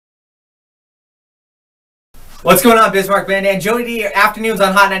What's going on, Bismarck Band? And Jody D, your afternoons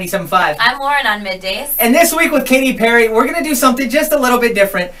on Hot 97.5. I'm Lauren on middays. And this week with Katy Perry, we're going to do something just a little bit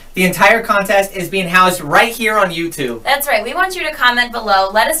different. The entire contest is being housed right here on YouTube. That's right. We want you to comment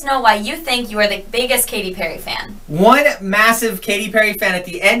below. Let us know why you think you are the biggest Katy Perry fan. One massive Katy Perry fan at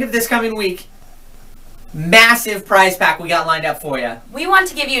the end of this coming week. Massive prize pack we got lined up for you. We want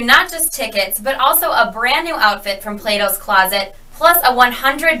to give you not just tickets, but also a brand new outfit from Plato's Closet, plus a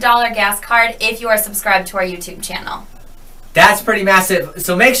 $100 gas card if you are subscribed to our YouTube channel. That's pretty massive.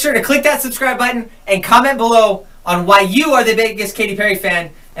 So make sure to click that subscribe button and comment below on why you are the biggest Katy Perry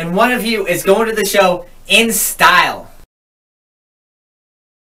fan, and one of you is going to the show in style.